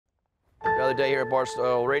Another day here at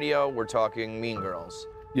Barstool Radio. We're talking Mean Girls.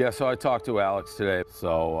 Yeah, so I talked to Alex today,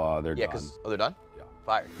 so they're done. Oh, they're done? Yeah.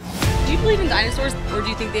 Fired. Do you believe in dinosaurs, or do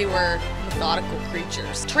you think they were methodical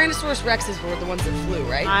creatures? Tyrannosaurus rexes were the ones that flew,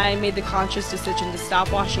 right? I made the conscious decision to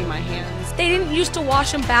stop washing my hands. They didn't used to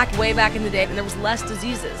wash them way back in the day, and there was less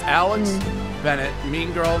diseases. Alex Bennett,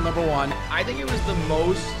 Mean Girl #1. I think it was the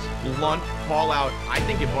most blunt call out, I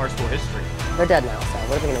think, in Barstool history. They're dead now, so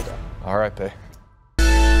what are we gonna do? R.I.P.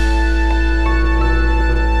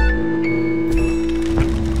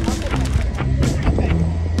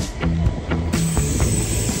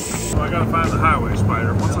 I gotta find the highway,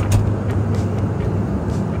 Spider. Once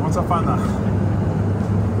I find the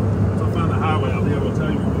highway, I'll be able to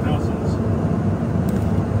tell you where the house is.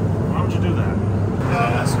 Why would you do that?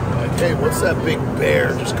 Ask him, like, hey, what's that big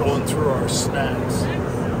bear just going through our snacks?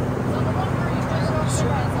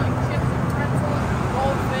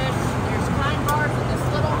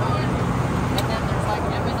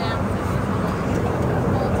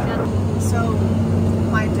 So,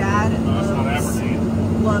 my dad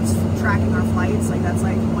loves tracking our flights. Like, that's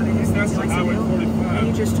like one of his things he likes to do. And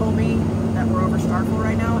he just told me that we're over Starkville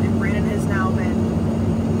right now, and Brandon has now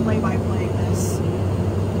been play-by-playing this. I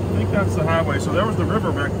think that's the highway. So there was the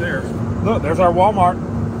river back there. Look, there's our Walmart.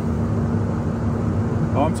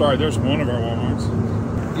 Oh, I'm sorry, there's one of our Walmarts.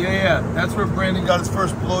 Yeah, that's where Brandon got his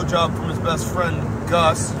first blowjob from his best friend,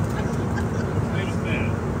 Gus. His name is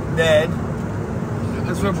Ned. Ned.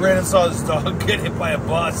 That's where Brandon saw his dog get hit by a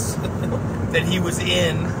bus that he was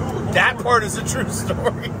in. That part is a true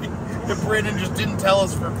story that Brandon just didn't tell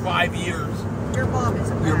us for 5 years. Your mom is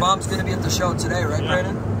a Your mom's gonna be at the show today, right,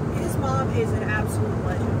 Brandon? His mom is an absolute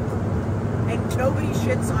legend. And nobody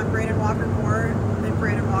shits on Brandon Walker more than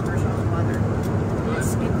Brandon Walker's own mother.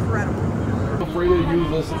 It's incredible. Feel free to use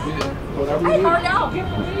this if you, whatever you need. How are y'all?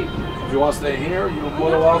 If you want to stay here, you're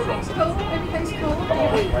more than welcome. Everything's cool. Everything's cool.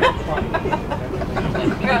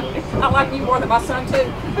 I like you more than my son,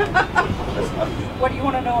 too. What do you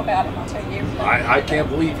want to know about him? I'll tell you everything. I can't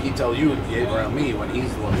believe he tell you to behave around me when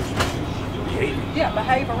he's the one who's behaving. Yeah,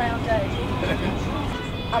 behave around Dave.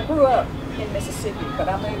 I grew up in Mississippi, but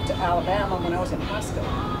I moved to Alabama when I was in high school.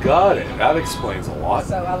 Got it. That explains a lot.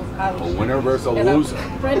 So I A winner versus a and loser.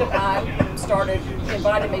 A friend of mine started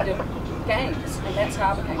inviting me to games, and that's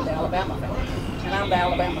how I became the Alabama fan. And I'm the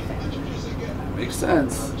Alabama fan. Makes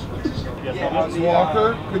sense.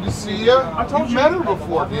 Walker, good to see you. I told you met her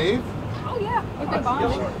before, Dave. Oh yeah, we've been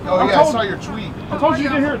bonding. Oh yeah, I saw your tweet. I told you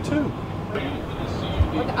to hear it too.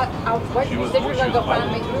 I was waiting. You said you were going to go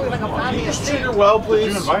find me. You were going to go find me a Treat seat. her well, Did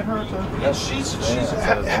please. you invite her to? Yeah, she's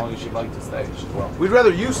As long as she'd like to stay, she's welcome. We'd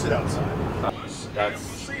rather you sit outside.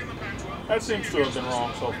 That seems to have been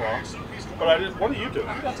wrong so far. But I did. What are you doing?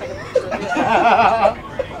 I'm going to take a picture of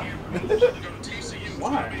this.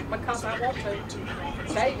 Why? Because I want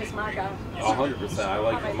to. Dave is my guy. 100%. I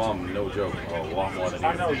like your mom, no joke, a lot more than you.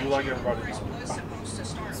 I know you like everybody.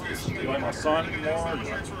 You like my son more?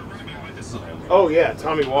 Oh yeah,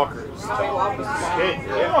 Tommy Walker. Tommy Walker's my guy.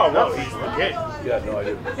 Yeah, no, he's the kid. Yeah, no, I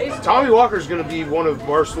didn't. Tommy Walker's going to be one of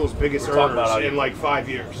Barstool's biggest talking about earners how in like 5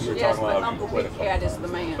 years. Yes, talking but about Uncle quit. Big Cat is the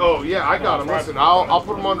man. Oh yeah, I got him. Listen, I'll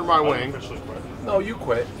put him under my wing. No, you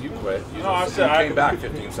quit. You quit. You, No, I just, said you I came back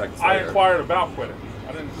 15 seconds I later. inquired about quitting.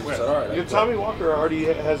 I didn't quit. Said, all right, I Yeah, quit. Tommy Walker already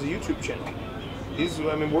has a YouTube channel.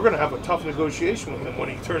 I mean, we're going to have a tough negotiation with him when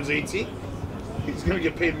he turns 18. He's going to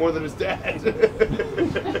get paid more than his dad.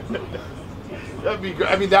 That'd be great.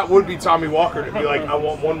 I mean, that would be Tommy Walker to be like, I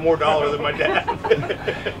want $1 more than my dad.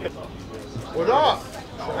 What up?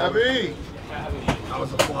 Abby? How was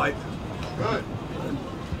the flight? Good.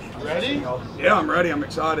 Ready? Yeah, I'm ready. I'm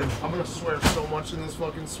excited. I'm going to swear so much in this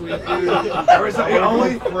fucking suite, dude.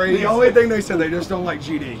 The only thing they said, they just don't like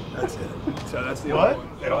GD. That's it. So that's the What? only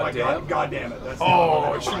one. They don't like God damn it. That's the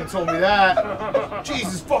Oh, you shouldn't have told me that.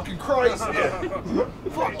 Jesus fucking Christ.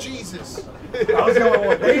 Fuck Jesus. I was the only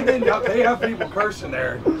one. They have people cursing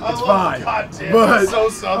there. It's fine. God damn, but it's so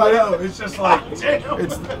southern. I know. It's just like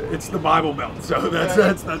it's the Bible Belt. So that's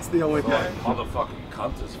the only thing. Motherfucking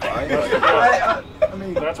cunt is fine. I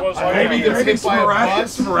mean, That's what it's like. Maybe gets hit by a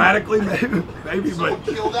bus. sporadically, maybe, but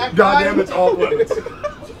Kill that guy. goddamn, it's all plates.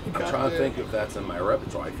 I'm trying to think if that's in my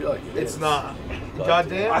repertoire. I feel like it is. It's not.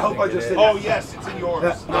 Goddamn. I hope I just didn't. Oh yes, it's in yours.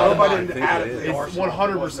 I hope I didn't think add it it. is. to yours. It's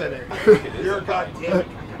 100% in. You're a goddamn.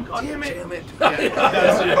 Damn it.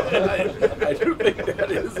 I do think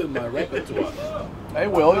that is in my repertoire. Hey,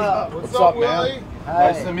 Willie. What's up, Willie? man?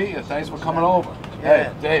 Nice to meet you. Thanks for coming over.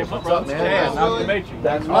 Hey, Dave. What's up, man? Damn, Nice Willie. to meet you.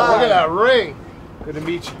 That's look at that ring. Good to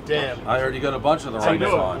meet you. Damn. I heard you got a bunch of the How you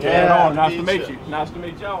rings doing? on. Nice to meet you. Nice to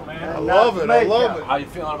meet y'all, man. I love it. I love it. How you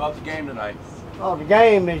feeling about the game tonight? Oh, the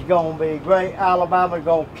game is going to be great. Alabama's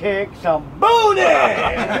going to kick some booty!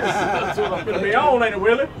 That's what I'm going to be on, ain't it,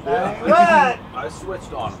 Willie? Right. I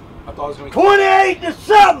switched on him. I thought it was going to be 28 to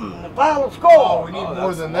something, the final score. Oh, we need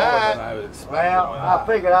more than that. I would expect. Well, I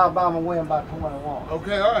figured Alabama win by 21.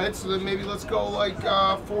 Okay, all right. So then maybe let's go like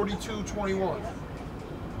 42-21.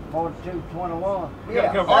 42-21.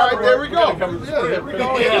 Yeah. All right, there we go. Yeah, there we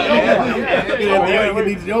go. Yeah, we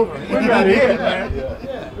need it over. We got it here, man.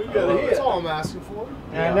 That's all I'm asking for.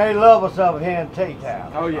 And they love us up here in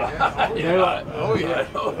T-Town. Oh, yeah. Oh, yeah.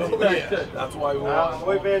 That's why we want.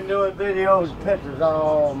 We've been doing videos and pictures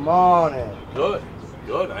all morning. Good.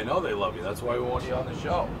 Good. I know they love you. That's why we want you on the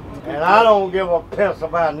show. And I don't give a piss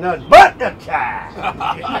about nothing but the time.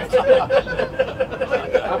 I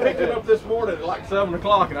picked him up this morning at like 7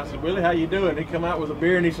 o'clock, and I said, Willie, how you doing? He come out with a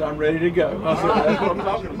beer, and he said, I'm ready to go. I said, that's what I'm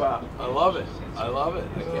talking about. I love it. I love it.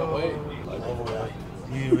 I can't wait.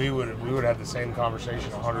 We would have had the same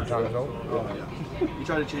conversation 100 times over. You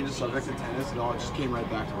tried to change the subject to tennis, and all it just came right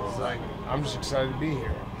back to us. I'm just excited to be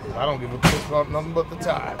here. I don't give a piss about nothing but the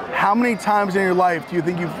tide. How many times in your life do you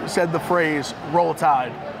think you've said the phrase "Roll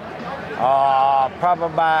Tide"? Probably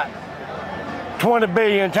about 20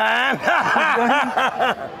 billion times.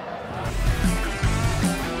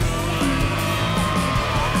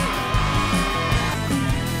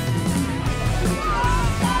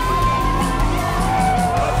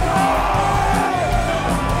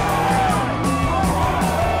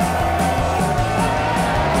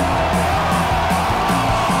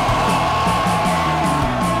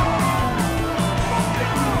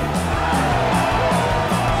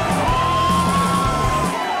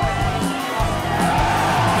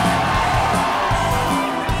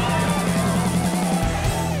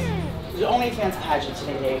 OnlyFans pageant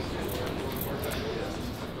today, Dave.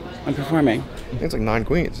 I'm performing. It's like 9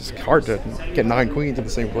 queens. It's hard to get 9 queens in the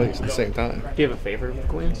same place at the same time. Do you have a favorite of the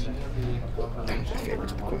queens?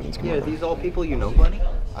 Favorites of the queens. Yeah, are these all people you know, Bunny?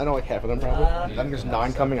 I know like half of them probably. I think there's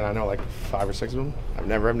 9 coming, and I know like 5 or 6 of them. I've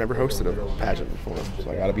never hosted a pageant before,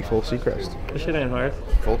 so I gotta be full Seacrest. This shit ain't hard.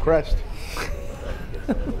 Full crest.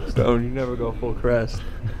 Stone, you never go full crest.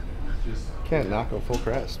 Can't not go full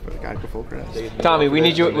crest, but I gotta go full crest. Tommy, we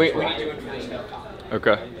need you. We need you.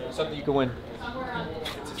 Okay. Something you can win.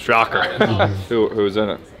 Shocker. Who's in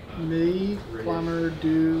it? Me, Plummer,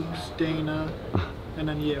 Dukes, Dana, and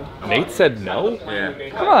then you. Nate said no? Yeah.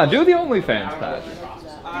 Come on, do the OnlyFans pageant.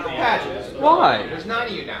 Why? There's 9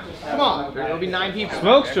 of you now. Come on. There'll be 9 people.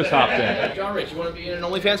 Smokes just hopped in. John Rich, you want to be in an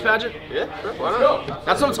OnlyFans pageant? Yeah, sure. Why not?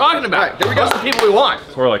 That's what I'm talking about. There we go. Some people we want.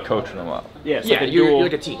 So we're like coaching them up. Yeah, you're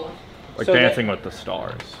like a team. Like So Dancing with the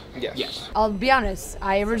Stars. Yes. I'll be honest,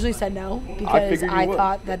 I originally said no because I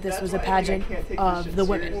thought that this was a pageant of the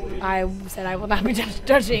women. I said I will not be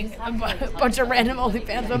judging a bunch of random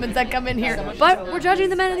OnlyFans women that come in here. But we're judging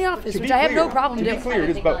the men in the office, which I have no problem doing. To be clear, it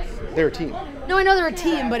is about their team. No, I know they're a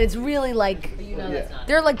team, but it's really like,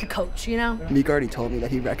 they're like the coach, you know? Meek already told me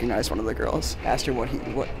that he recognized one of the girls. Asked her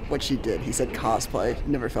what she did. He said cosplay.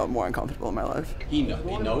 Never felt more uncomfortable in my life. He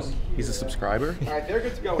knows. He's a subscriber. All right, they're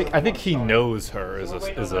good to go. I think he knows her is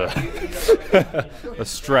a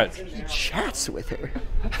stretch. He chats with her.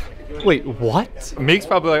 Wait, what? Meek's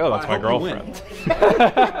probably like, oh, that's my girlfriend.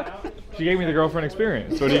 She gave me the girlfriend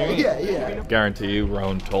experience. What do you mean? Yeah. Guarantee you,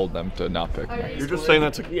 Roan told them to not pick me. You're just saying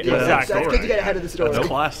that's a good That's good to get ahead of the story. That's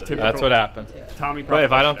class. That's what happened. Tommy, right,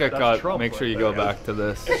 if I don't get cut, Trump make sure you go back to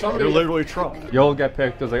this. You're literally Trump. You'll get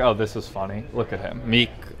picked as like, oh, this is funny. Look at him. Meek,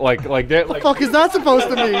 like they're What like. the fuck is that supposed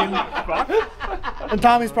to mean? And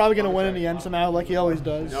Tommy's probably gonna win in the end somehow, like he always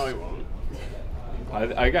does. No, he won't.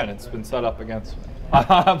 Again, it's been set up against me.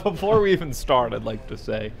 Before we even start, I'd like to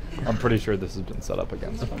say I'm pretty sure this has been set up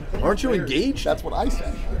against me. Aren't you engaged? That's what I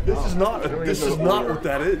said. This is not what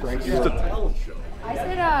that is. It's just a talent show. I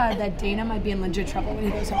said that Dana might be in legit trouble when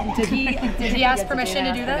he goes home. Did he ask permission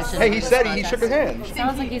to do this? Hey, he said he shook his hand.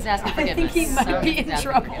 Sounds like he's asking forgiveness. I think he might be in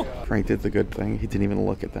trouble. Frank did the good thing. He didn't even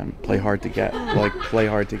look at them. Play hard to get. Like, play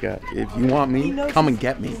hard to get. If you want me, come and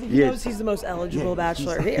get me. He knows he's the most eligible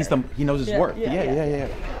bachelor here. He knows his worth. Yeah.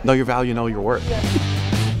 Know your value, know your worth.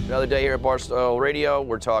 Another day here at Barstool Radio,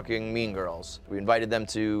 we're talking Mean Girls. We invited them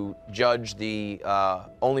to judge the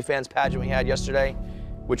OnlyFans pageant we had yesterday,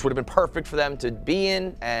 which would have been perfect for them to be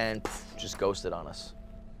in, and just ghosted on us.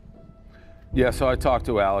 Yeah, so I talked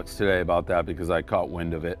to Alex today about that because I caught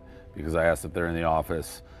wind of it, because I asked if they're in the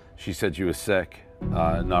office. She said she was sick,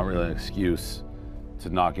 not really an excuse to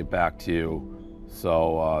not get back to you,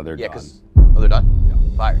 so they're done. Oh, they're done? Yeah.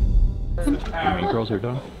 Fired. Mean Girls are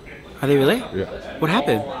done. Are they really? Yeah. What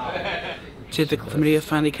happened? Did the chlamydia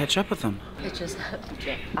finally catch up with them? It just,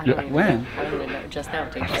 I don't even When? know. I don't even know. Just now,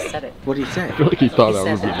 Dave just said it. What did he say? I feel like he thought I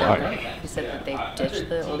would be lying. He said that they ditched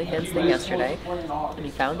the OnlyFans thing yesterday, and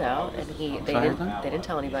he found out, and they didn't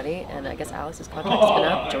tell anybody, and I guess Alex's contract's been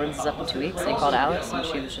up. Jordan's is up in 2 weeks, and he called Alex, and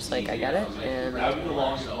she was just like, I get it, and now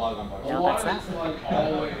that's that.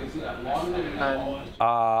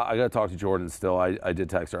 I got to talk to Jordan still. I did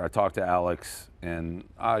text her. I talked to Alex, and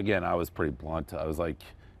again, I was pretty blunt. I was like,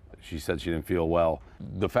 she said she didn't feel well.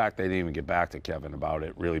 The fact they didn't even get back to Kevin about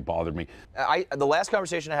it really bothered me. The last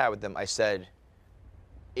conversation I had with them, I said,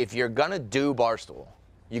 if you're gonna do Barstool,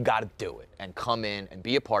 you gotta do it and come in and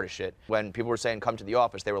be a part of shit. When people were saying come to the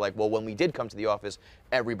office, they were like, well, when we did come to the office,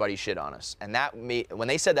 everybody shit on us. And when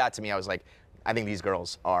they said that to me, I was like, I think these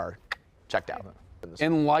girls are checked out.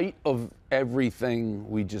 In light of everything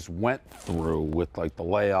we just went through with like the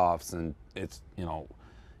layoffs, and it's, you know,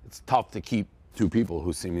 it's tough to keep two people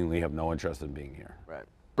who seemingly have no interest in being here. Right.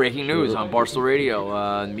 Breaking news on Barstool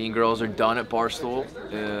Radio. Mean Girls are done at Barstool.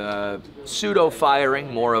 Pseudo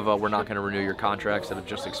firing, more of a we're not going to renew your contracts that have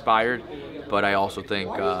just expired. But I also think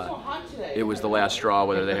it was the last straw,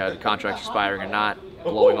 whether they had contracts expiring or not.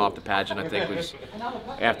 Blowing off the pageant, I think, was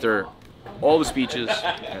after all the speeches,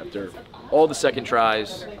 after all the second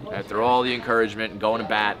tries, after all the encouragement and going to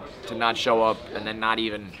bat, to not show up and then not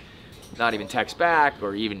even text back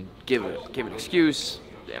or even give an excuse.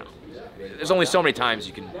 You know, there's only so many times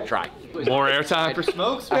you can try. More airtime for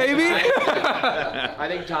Smokes, baby. I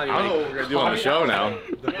think Tommy. I don't know what we're gonna do on the show now.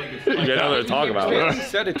 You got nothing to talk about. He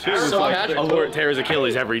said it too. It's like Allure tears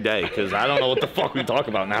Achilles every day because I don't know what the fuck we talk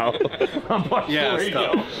about now. Yeah, it's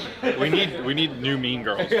tough. We need new Mean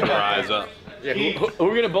Girls to rise up. Yeah, who are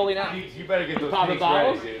we gonna bully now? You better get those Pop the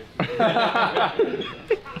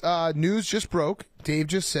bottles. News just broke. Dave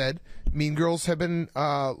just said Mean Girls have been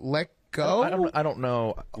let go. I don't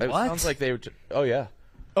know. It sounds like they were. Oh yeah.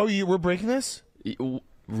 Oh, you were breaking this?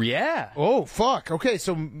 Yeah. Oh fuck. Okay,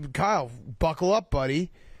 so Kyle, buckle up,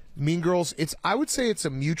 buddy. Mean Girls. I would say it's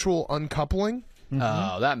a mutual uncoupling.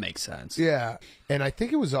 Oh, that makes sense. Yeah, and I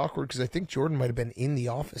think it was awkward because I think Jordan might have been in the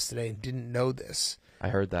office today and didn't know this. I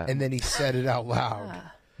heard that. And then he said it out loud.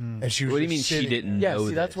 And she was What do you mean just she sitting. didn't Yeah, know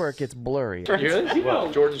see, that's where it gets blurry.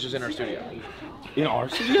 Well, Jordan's just in our studio. In our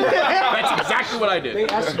studio? That's exactly what I did. They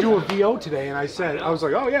asked to do a VO today, and I was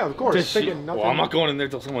like, oh yeah, of course. Thinking nothing. Well, I'm not going in there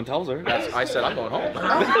till someone tells her. I said I'm going home.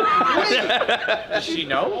 Does she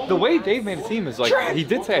know? The way Dave made it seem is like he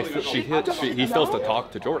did say he still has to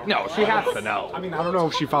talk to Jordan. No, she has to know. I mean, I don't know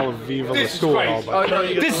if she followed Viva the Stool at all, but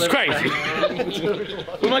This is crazy.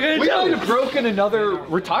 What am I going to We tell might you? have broken another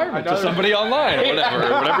retirement to somebody online, or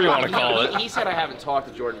whatever you want to call it. He said I haven't talked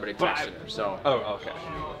to Jordan, but I texted her. So. Oh, okay.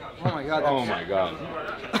 Oh my god. Oh my god.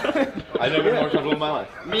 I've never been more comfortable in my life.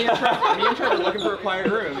 Me and Trevor were looking for a quiet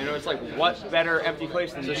room. You know, it's like what better empty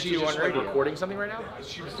place than she's you just like like recording something right now?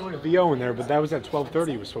 she was doing a VO in there, but that was at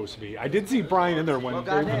 12:30 it was supposed to be. I did see Brian in there when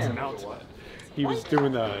Dave was announced. He was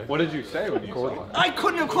doing the... What did you say when you saw it? I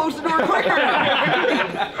couldn't have closed the door quicker.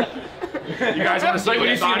 You guys want to see when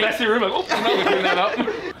you see a messy room? Like, oh, I'm not clean that up. Do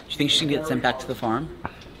you think she can get sent back to the farm?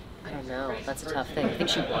 I don't know. That's a tough thing. I think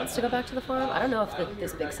she wants to go back to the farm. I don't know if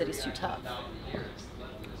this big city's too tough.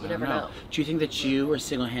 You never know. Do you think that you were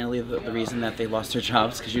single-handedly the reason that they lost their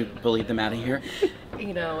jobs because you bullied them out of here?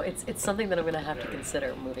 You know, it's something that I'm going to have to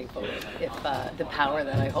consider moving forward. If the power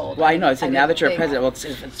that I hold. Well, I know. It's like now that you're a president, well,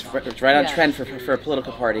 it's right on trend for a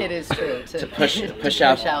political party. It is true to push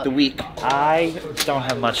out the weak. I don't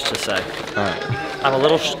have much to say. I'm a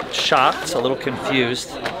little shocked, a little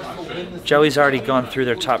confused. Joey's already gone through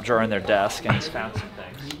their top drawer in their desk and he's found some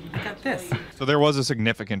things. I got this. So there was a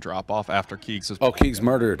significant drop-off after Keegs was... Oh, Keegs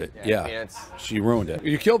murdered it. Yeah. She ruined it.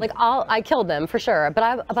 You killed Like, I killed them, for sure. But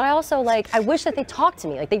I also, like, I wish that they talked to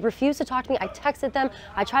me. Like, they refused to talk to me. I texted them.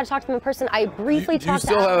 I tried to talk to them in person. I briefly talked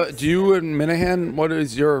to Alex. Do you and Minahan, what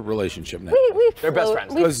is your relationship now? They're best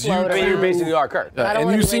friends. You basically are Kirk.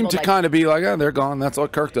 And you seem to kind of be like, oh, they're gone. That's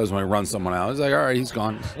what Kirk does when he runs someone out. He's like, all right, he's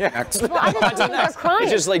gone. Yeah. Well, I don't think they're crying.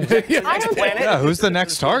 It's just like next planet. Yeah, who's the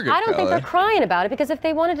next target? I don't think they're crying about it because if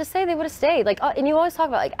they wanted to stay, they would have stayed. Like, and you always talk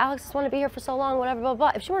about, like, Alex just wanted to be here for so long, whatever, blah,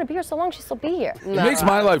 blah. If she wanted to be here so long, she'd still be here. It makes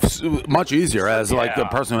my life much easier as like the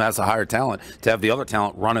person who has to hire talent to have the other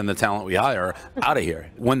talent running the talent we hire out of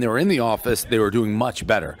here. When they were in the office, they were doing much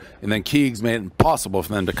better. And then Keegs made it impossible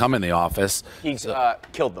for them to come in the office. Keegs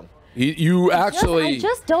killed them. You actually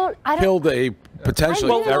killed a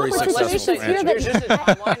potentially very successful There's just a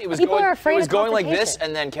timeline. It was going like this,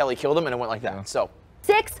 and then Kelly killed him, and it went like that. So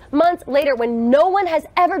 6 months later, when no one has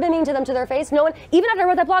ever been mean to them to their face, no one, even after I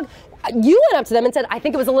wrote that blog, you went up to them and said, I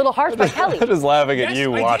think it was a little harsh by Kelly. I was laughing at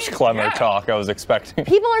you. Watch Clemmer talk. I was expecting.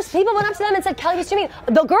 People went up to them and said, Kelly was too mean.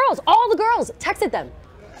 The girls, all the girls, texted them.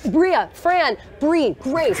 Bria, Fran, Bree,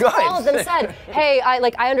 Grace, all of them said, hey,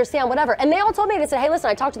 I understand, whatever. And they all told me, they said, hey, listen,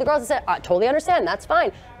 I talked to the girls and said, I totally understand, that's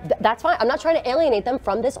fine. That's fine. I'm not trying to alienate them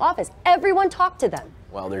from this office. Everyone talked to them.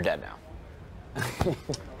 Well, they're dead now.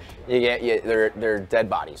 They're dead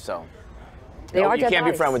bodies, so. They are dead bodies. You can't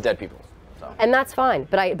be friends with dead people. So. And that's fine,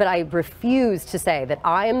 but I refuse to say that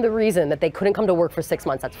I am the reason that they couldn't come to work for 6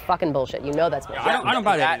 months. That's fucking bullshit. You know that's bullshit. I don't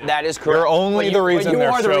buy that. That is correct. You're only the reason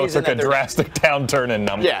their show took a they're... drastic downturn in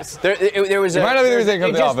numbers. Yes, there was. You might not be the reason they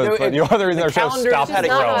come to the office, but you are the reason their show stopped had a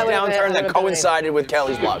growing. huge downturn that coincided with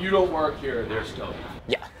Kelly's blog. If you don't work here, they're still.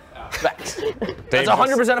 Yeah. Facts. That's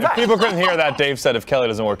 100% a fact. If people couldn't hear that, Dave said if Kelly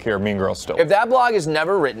doesn't work here, Mean Girls still. If that blog is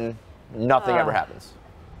never written, nothing ever happens.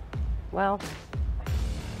 Well,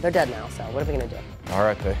 they're dead now, so what are we going to do? All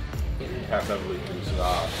right, they. Pat Beverly was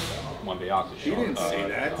Monday after show. He didn't say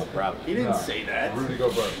that. He didn't say that. Rudy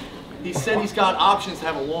Gobert. He said he's got options to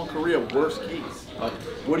have a long career, worst case.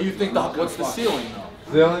 What do you think, what's the ceiling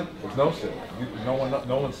though? Ceiling? There's no ceiling. No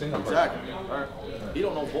one's seen him. Exactly. Right. He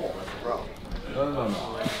don't know ball, that's the problem. No.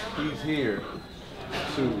 He's here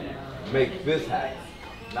to make this happen.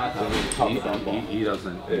 Not to talk about ball. He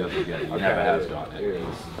doesn't get it. He never has done it.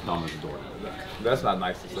 He's dumb as a door. That's not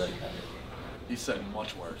nice to say. He said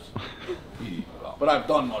much worse. But I've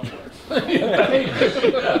done much worse.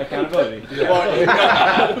 Accountability.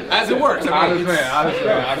 As it works. I mean, honestly.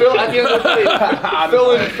 Phil, at the end of the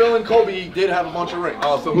day, Phil and Kobe did have a bunch of rings.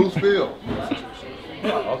 Oh, so who's Phil?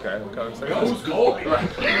 Okay. Who's Kobe?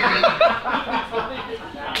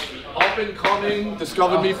 Up and coming,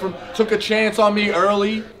 discovered me took a chance on me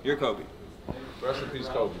early. You're Kobe. Rest in peace,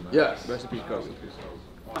 Kobe, man. Yes. Rest in peace, Kobe.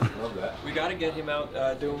 Love that. We got to get him out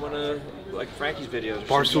doing one of Frankie's videos.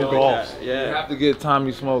 Barstool Golf. You have to get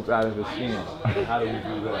Tommy Smokes out of his skin. How do we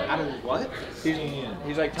do that? Out of what?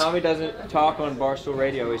 He's like, Tommy doesn't talk on Barstool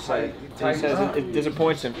Radio. He says it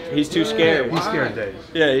disappoints him. He's too scared. He's scared of Dave.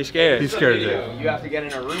 Yeah, he's scared. He's scared of Dave. You have to get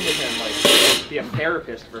in a room with him, like be a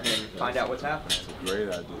therapist for him, find out what's happening. That's a great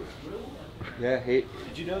idea. Yeah, did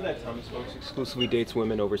you know that Tommy Smokes exclusively dates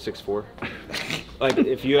women over 6'4"? Like,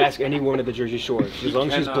 if you ask any woman at the Jersey Shore, as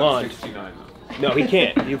long as she's blonde. No, he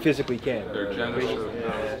can't. You physically can't. They're generous.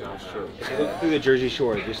 If you look through the Jersey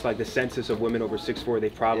Shore, just like the census of women over 6'4",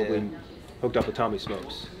 they've probably hooked up with Tommy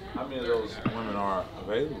Smokes. How many of those women are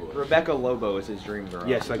available? Rebecca Lobo is his dream girl.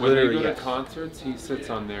 Yes, like when literally. When they go to concerts, he sits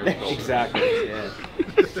on there. Exactly. Yeah.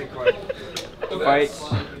 Fights,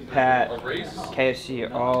 Pat, KFC,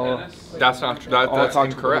 all. That's not true. That's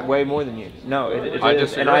incorrect. Way more than you. No, it I is.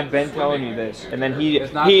 disagree. And I've been telling you this. And then he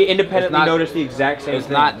independently noticed the exact same thing. It's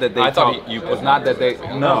not that they talk. It's not that they.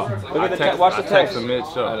 No. Look at watch the text.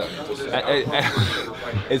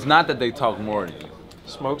 It's not that they talk more than you.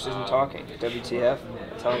 Smokes isn't talking. WTF?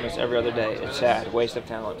 I tell him this every other day. It's sad. Waste of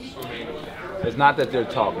talent. It's not that they're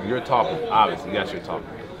talking. You're talking. Obviously, yes, you're talking.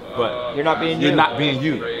 But you're not being you. You're not being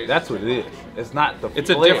you. That's what it is. It's not the. It's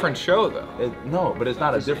a different show, though. No, but it's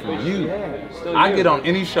not a different you. Yeah, I get on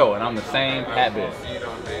any show and I'm the same Pat Bear.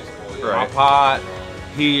 My pod,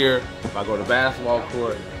 here, if I go to basketball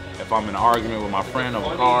court, if I'm in an argument with my friend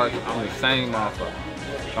over cards, I'm the same motherfucker.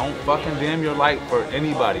 Don't fucking dim your light for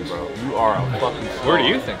anybody, bro. You are a fucking star. Where do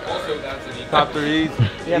you think? Top 3 easy.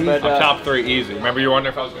 Yeah, but I'm top 3 easy. Remember you wondered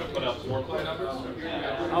if I was going to put up 4 play numbers?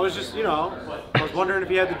 I was just, I was wondering if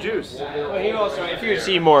he had the juice. Well, he also, if you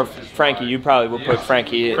see more of Frankie, you probably would put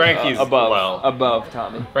Frankie's above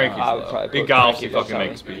Tommy. Frankie's he golfs, he fucking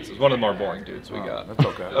makes beats. He's one of the more boring dudes we got. That's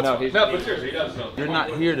okay. But seriously, he does. You're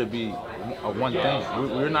not here to be a one thing.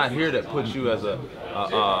 We're not here to put you as a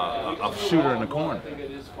shooter in the corner.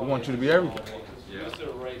 We want you to be everything.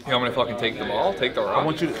 You want me to fucking take the ball? Take the rock? I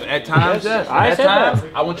want you to, at times, yes. At times,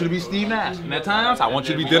 I want you to be Steve Nash. And at times, I want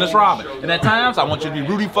you to be Dennis Rodman. And at times, I want you to be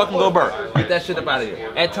Rudy fucking Gobert. Get that shit up out of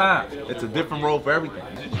here. At times, it's a different role for everything.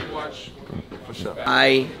 For sure.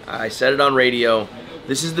 I said it on radio.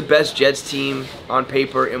 This is the best Jets team on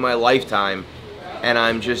paper in my lifetime. And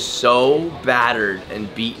I'm just so battered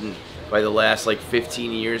and beaten by the last like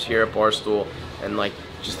 15 years here at Barstool and like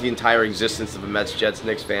just the entire existence of a Mets, Jets,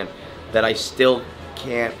 Knicks fan that I still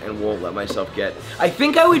can't and won't let myself get. I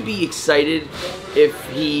think I would be excited if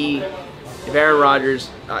Aaron Rodgers,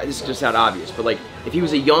 this is just not obvious, but like if he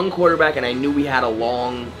was a young quarterback and I knew we had a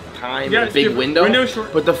long time and a big window,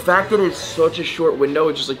 but the fact that it's such a short window,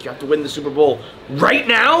 it's just like you have to win the Super Bowl right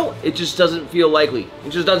now, it just doesn't feel likely. It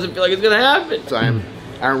just doesn't feel like it's gonna happen. I'm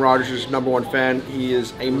Aaron Rodgers' #1 fan. He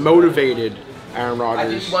is a motivated Aaron Rodgers. I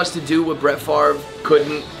think he wants to do what Brett Favre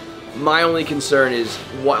couldn't. My only concern is,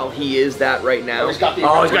 while he is that right now. He's got the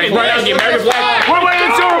American flag. We're winning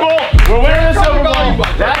the Super Bowl. We're winning the Super Bowl.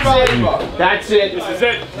 That's it. That's it. This is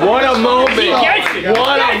it. What a moment.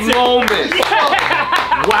 What a moment.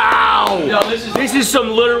 Yeah. Wow. No, this is some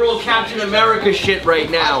literal Captain America shit right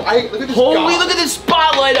now. Look at this Holy, guy. look at this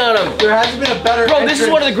spotlight on him. There hasn't been a better. Bro, this is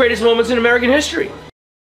one of the greatest moments in American history.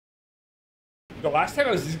 The last time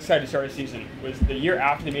I was this excited to start a season was the year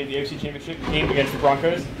after they made the AFC Championship game against the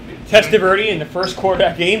Broncos. Testaverde in the first quarter of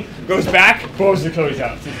that game goes back, blows the Achilles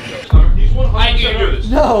out. I can't do this.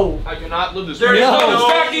 No. I cannot live this. There is no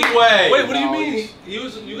fucking way. Wait, what do you mean? You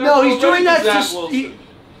guys No, he's doing that Zach to. Wilson.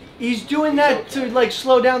 He's doing that to like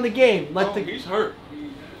slow down the game. Let the. He's hurt.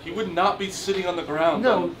 He would not be sitting on the ground.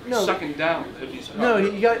 No, no. Second down if he's hurt. No,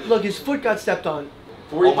 he got. Look, his foot got stepped on.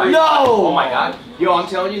 Oh my No! Oh my God. Yo, I'm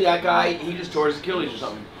telling you, that guy, he just tore his Achilles or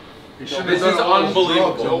something. This is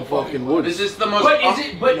unbelievable. No fucking wood. This is the most. But is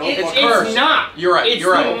it? But it's not. You're right. It's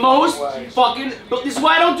You're right. the most fucking. But this is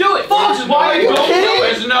why I don't do it. This is why I don't do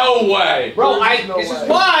it. There's no way. Bro, this is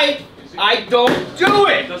why I don't do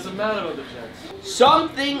it. Doesn't matter about the Jets.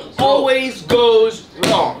 Something always goes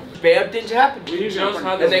wrong. Bad things happen.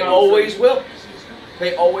 And they always will.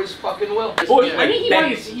 They always fucking will. I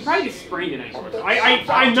think he probably just sprained an ankle.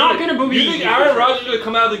 I'm not gonna believe. You think Aaron Rodgers is gonna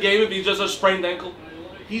come out of the game if he's just a sprained ankle?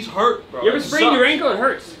 He's hurt, bro. You ever sprained your ankle? It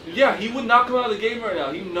hurts. Yeah, he would not come out of the game right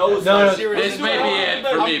now. He knows. No, this may be it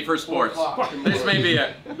for me for sports. This may be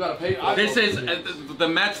it. This is the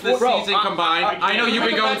Mets this season combined. I know you've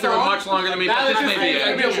been going through it much longer than me, but this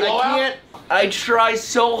may be it. I try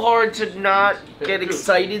so hard to not get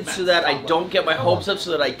excited so that I don't get my hopes up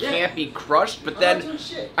so that I can't be crushed, but then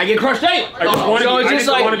I get crushed anyway. I just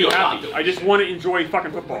want to be happy. I just want to enjoy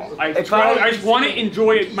fucking football. I just want to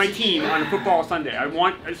enjoy my team on football Sunday. I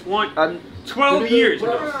just want 12 years.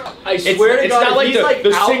 I swear to God, it's not like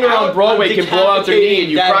the singer on Broadway can blow out their knee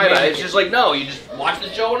and you cry about it. It's just like, no, you just watch the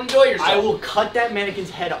show and enjoy yourself. I will cut that mannequin's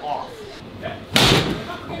head off.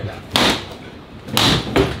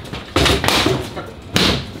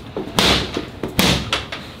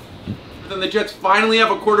 Then the Jets finally have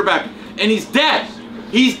a quarterback, and he's dead.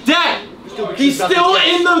 He's dead. He's still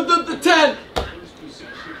in the tent.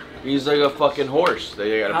 He's like a fucking horse.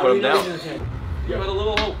 They gotta put him down. You had a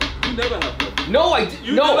little hope. You never have hope. No,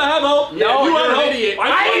 You never have hope. No, you had you're hope. an idiot. I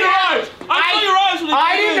saw your eyes. I saw your eyes when he I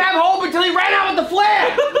came didn't in. have hope until he ran out with the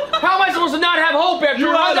flag. How am I supposed to not have hope after he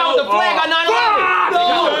runs out with the flag on 9/11?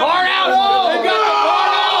 No, hard out. They got the hard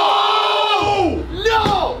out.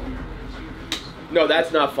 No. No,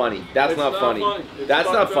 that's not funny. That's not funny.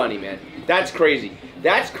 That's not funny, man. That's crazy.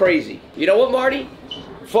 That's crazy. You know what, Marty?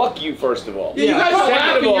 Fuck you, first of all. Yeah, you guys are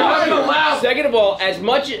laughing. You're not gonna laugh. Second of all, as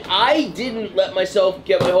much as I didn't let myself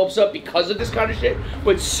get my hopes up because of this kind of shit,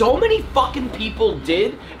 but so many fucking people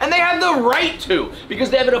did, and they have the right to, because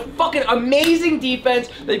they have a fucking amazing defense.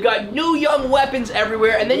 They've got new young weapons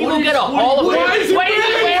everywhere, and then you go get a Hall of Fame. What is he wearing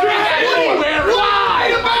that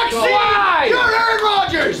for? Why? You're Aaron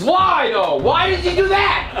Rodgers. Why though? Why did you do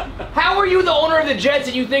that? How are you the owner of the Jets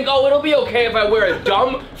and you think, oh, it'll be okay if I wear a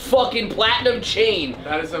dumb fucking platinum chain?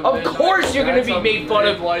 Of course you're gonna be made fun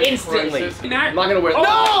of instantly. I'm not gonna wear that.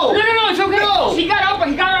 No, it's okay. No. He got up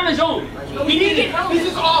and he got it on his own. He didn't get. This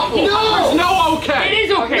is awful. No. There's no okay. It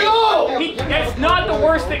is okay. No. That's not the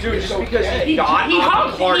worst thing. Dude, just because he hopped in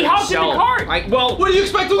the cart. Well, what do you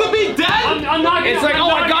expect him to be dead? I'm not. It's like,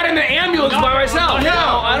 I got in the ambulance by myself. No,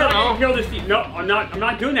 I don't know. Kill this team. No, I'm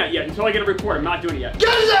not doing that yet. Until I get a report, I'm not doing it yet.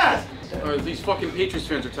 Get his ass! These fucking Patriots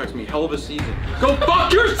fans are texting me, hell of a season. Go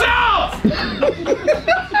fuck yourself!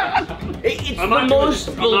 It's the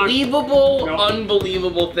most believable,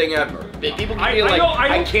 unbelievable thing ever. People can be like,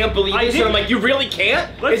 I can't believe this, and I'm like, you really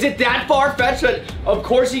can't? Is it that far-fetched that, of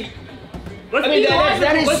course he...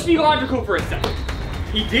 Let's be logical for a second.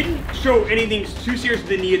 He didn't show anything too serious with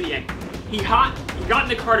the knee at the end. He got in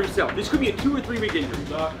the cart himself. This could be a 2 or 3 week injury.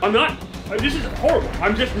 This is horrible.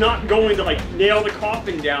 I'm just not going to like nail the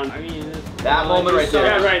coffin down. I mean, that moment right there.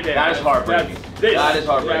 Yeah, right there. That is heartbreaking. That is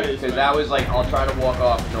heartbreaking because that was like, I'll try to walk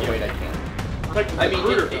off. No, wait, I can't. Like, I mean,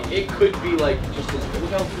 it could be like just this.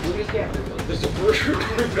 Look at his camera. This is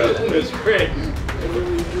great.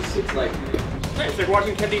 It's like it's like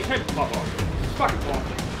watching Kennedy's head pop off. It's fucking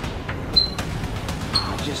awful.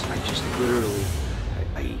 I just literally,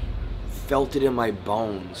 I felt it in my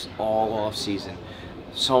bones all off season.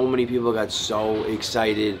 So many people got so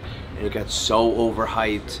excited and it got so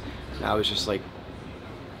overhyped. And I was just like,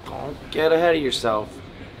 don't get ahead of yourself.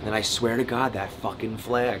 And then I swear to God, that fucking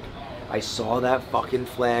flag. I saw that fucking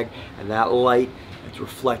flag and that light, it's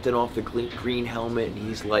reflecting off the green helmet, and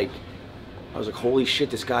he's like, I was like, holy shit,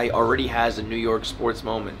 this guy already has a New York sports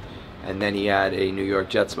moment. And then he had a New York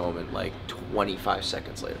Jets moment like 25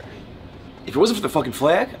 seconds later. If it wasn't for the fucking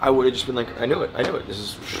flag, I would have just been like, I knew it. This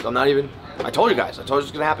is, I'm not even, I told you guys, I told you it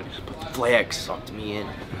was gonna happen. But the flag sucked me in.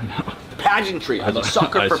 The pageantry, I'm a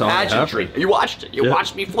sucker for pageantry. You watched it, you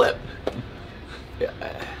watched me flip. Yeah.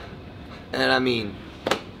 And I mean,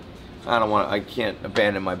 I can't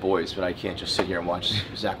abandon my boys, but I can't just sit here and watch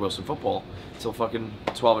Zach Wilson football until fucking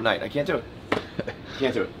 12 at night. I can't do it.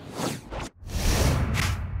 Can't do it.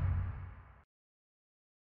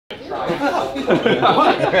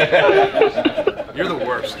 You're the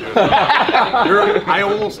worst, dude. I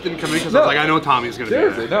almost didn't come in because I was like, I know Tommy's gonna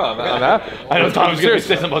Seriously, do that. no, I'm happy. I know Tommy's gonna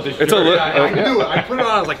say something about this. It's I knew it. I put it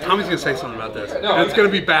on. I was like, Tommy's gonna say something about this. No, and it's gonna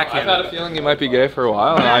be backhanded. I've had a feeling you might be gay for a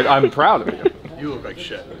while, and I'm proud of you. You look like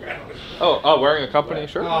shit. Oh, wearing a company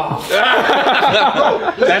shirt? Oh.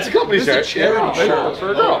 That's a company shirt. It's a charity shirt. It's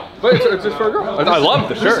for a girl. But it's just for a girl. I love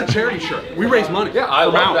the shirt. It's a charity shirt. We raise money. Yeah, I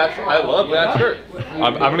love that shirt.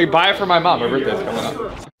 I'm gonna buy it for my mom. Her birthday's coming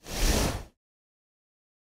up.